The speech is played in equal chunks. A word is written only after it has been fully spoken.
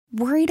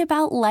Worried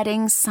about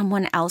letting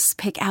someone else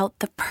pick out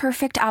the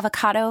perfect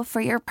avocado for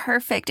your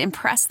perfect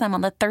impress them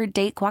on the third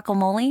date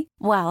guacamole?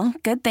 Well,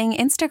 good thing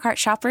Instacart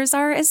shoppers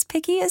are as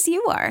picky as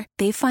you are.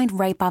 They find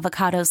ripe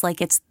avocados like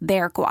it's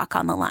their guac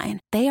on the line.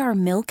 They are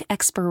milk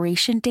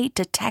expiration date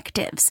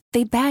detectives.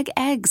 They bag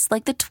eggs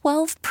like the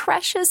 12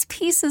 precious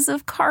pieces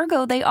of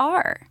cargo they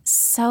are.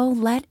 So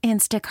let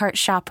Instacart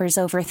shoppers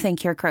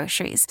overthink your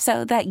groceries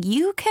so that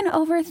you can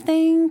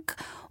overthink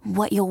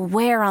what you'll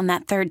wear on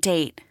that third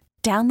date.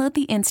 Download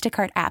the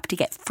Instacart app to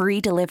get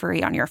free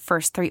delivery on your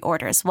first 3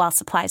 orders while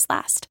supplies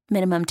last.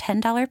 Minimum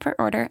 $10 per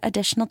order.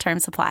 Additional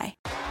terms apply.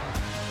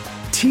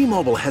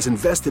 T-Mobile has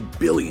invested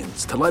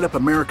billions to light up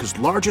America's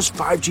largest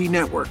 5G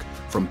network,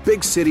 from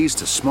big cities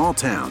to small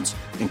towns,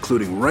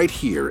 including right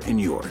here in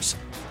yours.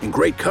 And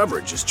great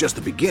coverage is just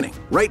the beginning.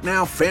 Right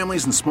now,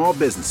 families and small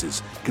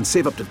businesses can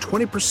save up to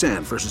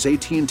 20% versus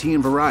AT&T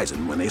and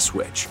Verizon when they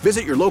switch.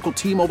 Visit your local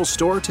T-Mobile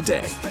store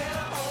today.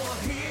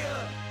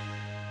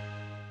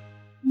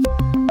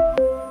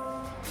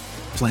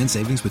 Plan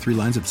savings with 3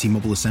 lines of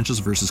T-Mobile Essentials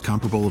versus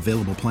comparable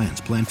available plans.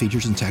 Plan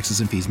features and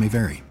taxes and fees may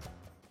vary.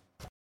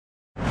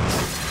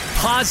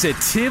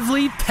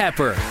 Positively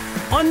Pepper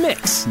on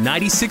Mix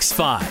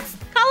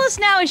 96.5. Call us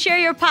now and share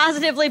your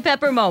Positively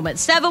Pepper moment.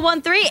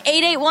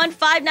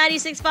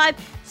 713-881-5965.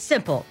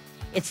 Simple.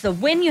 It's the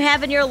win you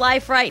have in your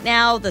life right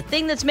now, the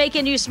thing that's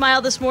making you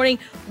smile this morning.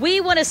 We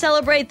want to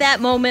celebrate that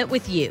moment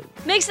with you.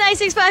 Mix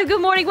 96.5,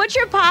 good morning. What's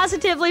your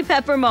Positively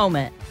Pepper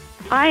moment?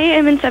 I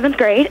am in 7th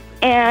grade,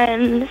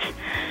 and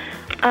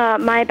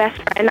my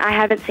best friend, I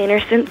haven't seen her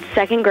since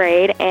 2nd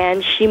grade,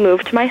 and she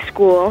moved to my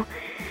school,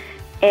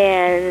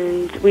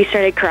 and we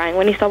started crying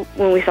when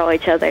we saw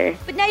each other.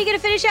 But now you get to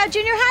finish out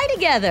junior high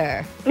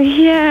together.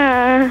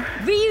 Yeah.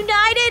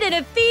 Reunited, and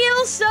it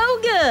feels so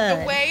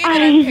good. The way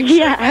that I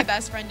pictured my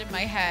best friend in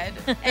my head,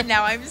 and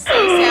now I'm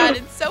so sad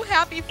and so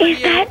happy for you.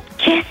 Is that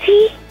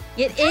Jessie?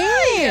 It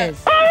is.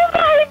 Oh,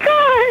 my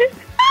God.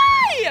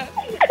 Hi!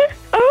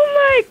 Oh,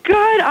 my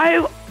God.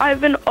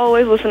 I've been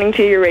always listening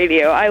to your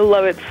radio. I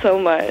love it so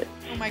much.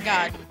 Oh, my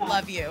God.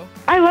 Love you.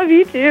 I love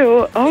you,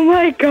 too. Oh,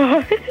 my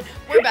God.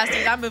 We're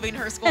besties. I'm moving to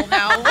her school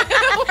now.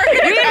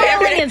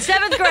 Reuniting in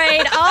 7th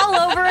grade all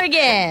over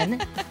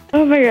again.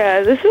 Oh, my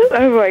God.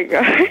 Oh, my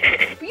God.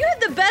 You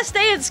had the best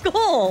day at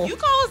school. You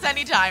call us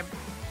anytime.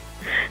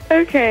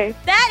 Okay.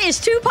 That is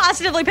 2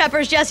 Positively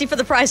Peppers, Jessie, for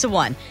the price of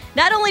 1.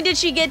 Not only did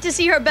she get to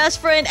see her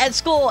best friend at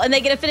school and they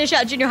get to finish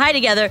out junior high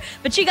together,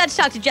 but she got to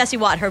talk to Jessie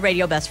Watt, her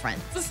radio best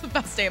friend. This is the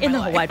best day of in my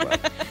the life. whole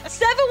wide world.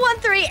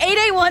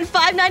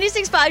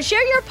 713-881-5965.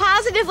 Share your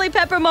Positively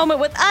Pepper moment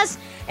with us,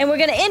 and we're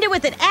going to end it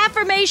with an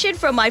affirmation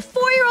from my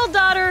 4-year-old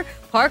daughter,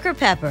 Parker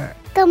Pepper.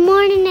 Good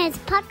morning, it's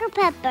Parker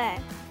Pepper.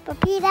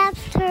 Repeat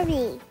after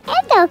me.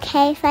 It's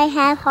okay if I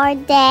have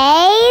hard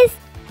days.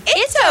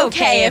 It's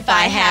okay if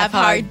I have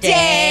hard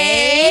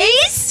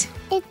days.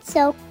 It's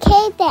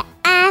okay to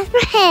ask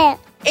for help.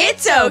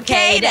 It's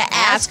okay to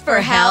ask for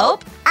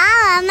help.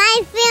 All of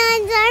my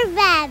feelings are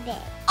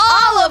valid.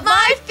 All of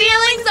my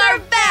feelings are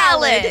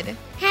valid.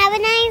 Have a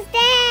nice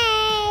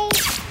day.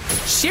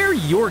 Share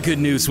your good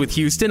news with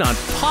Houston on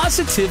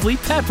Positively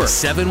Pepper.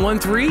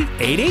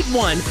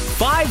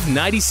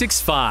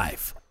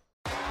 713-881-5965.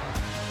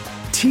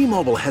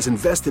 T-Mobile has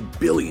invested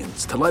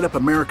billions to light up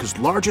America's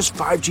largest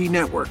 5G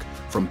network,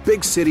 from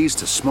big cities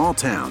to small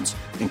towns,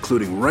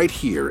 including right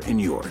here in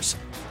yours.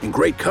 And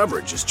great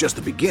coverage is just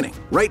the beginning.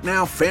 Right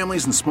now,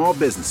 families and small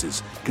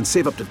businesses can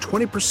save up to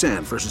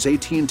 20% versus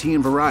AT&T and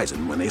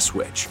Verizon when they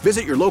switch.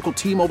 Visit your local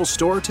T-Mobile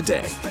store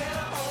today.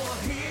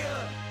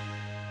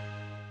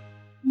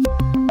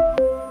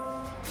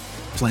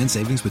 Plan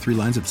savings with 3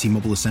 lines of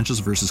T-Mobile Essentials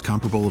versus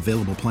comparable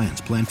available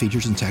plans. Plan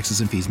features and taxes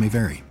and fees may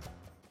vary.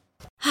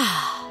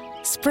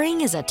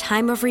 Spring is a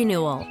time of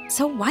renewal,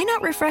 so why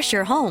not refresh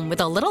your home with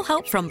a little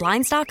help from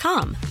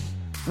Blinds.com?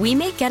 We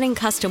make getting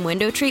custom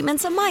window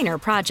treatments a minor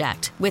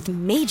project with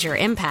major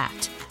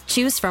impact.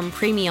 Choose from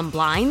premium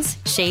blinds,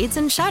 shades,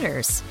 and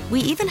shutters. We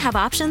even have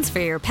options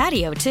for your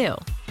patio, too.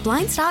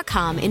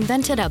 Blinds.com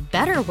invented a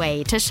better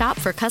way to shop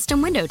for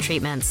custom window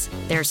treatments.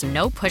 There's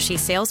no pushy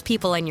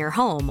salespeople in your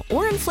home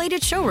or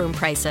inflated showroom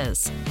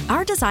prices.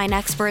 Our design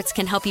experts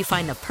can help you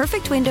find the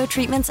perfect window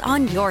treatments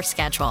on your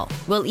schedule.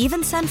 We'll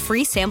even send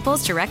free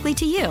samples directly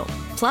to you.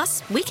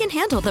 Plus, we can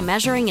handle the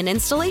measuring and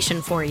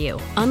installation for you.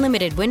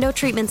 Unlimited window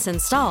treatments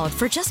installed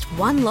for just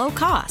one low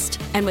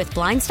cost. And with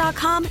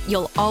Blinds.com,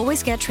 you'll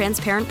always get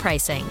transparent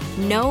pricing.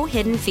 No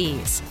hidden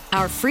fees.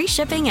 Our free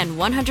shipping and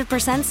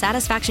 100%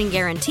 satisfaction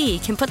guarantee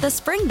can put the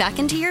spring back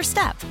into your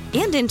step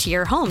and into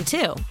your home,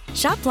 too.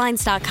 Shop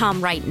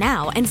Blinds.com right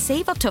now and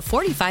save up to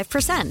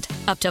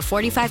 45%. Up to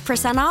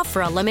 45% off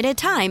for a limited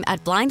time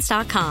at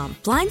Blinds.com.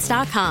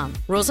 Blinds.com.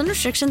 Rules and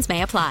restrictions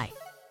may apply.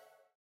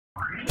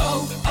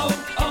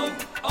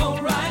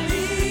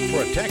 O'Reilly.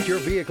 For a Protect your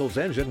vehicle's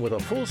engine with a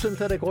full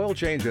synthetic oil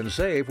change and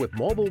save with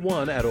Mobil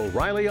 1 at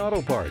O'Reilly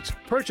Auto Parts.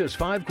 Purchase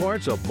 5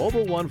 quarts of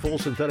Mobil 1 full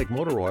synthetic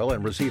motor oil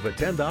and receive a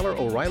 $10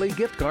 O'Reilly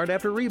gift card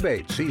after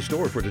rebate. See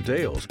store for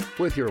details.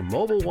 With your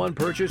Mobil 1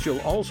 purchase,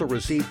 you'll also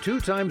receive 2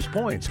 times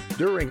points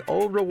during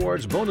O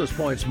Rewards Bonus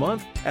Points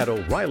Month at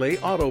O'Reilly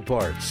Auto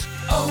Parts.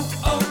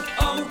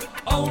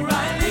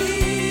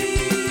 O'Reilly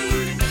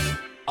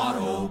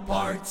Auto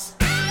Parts.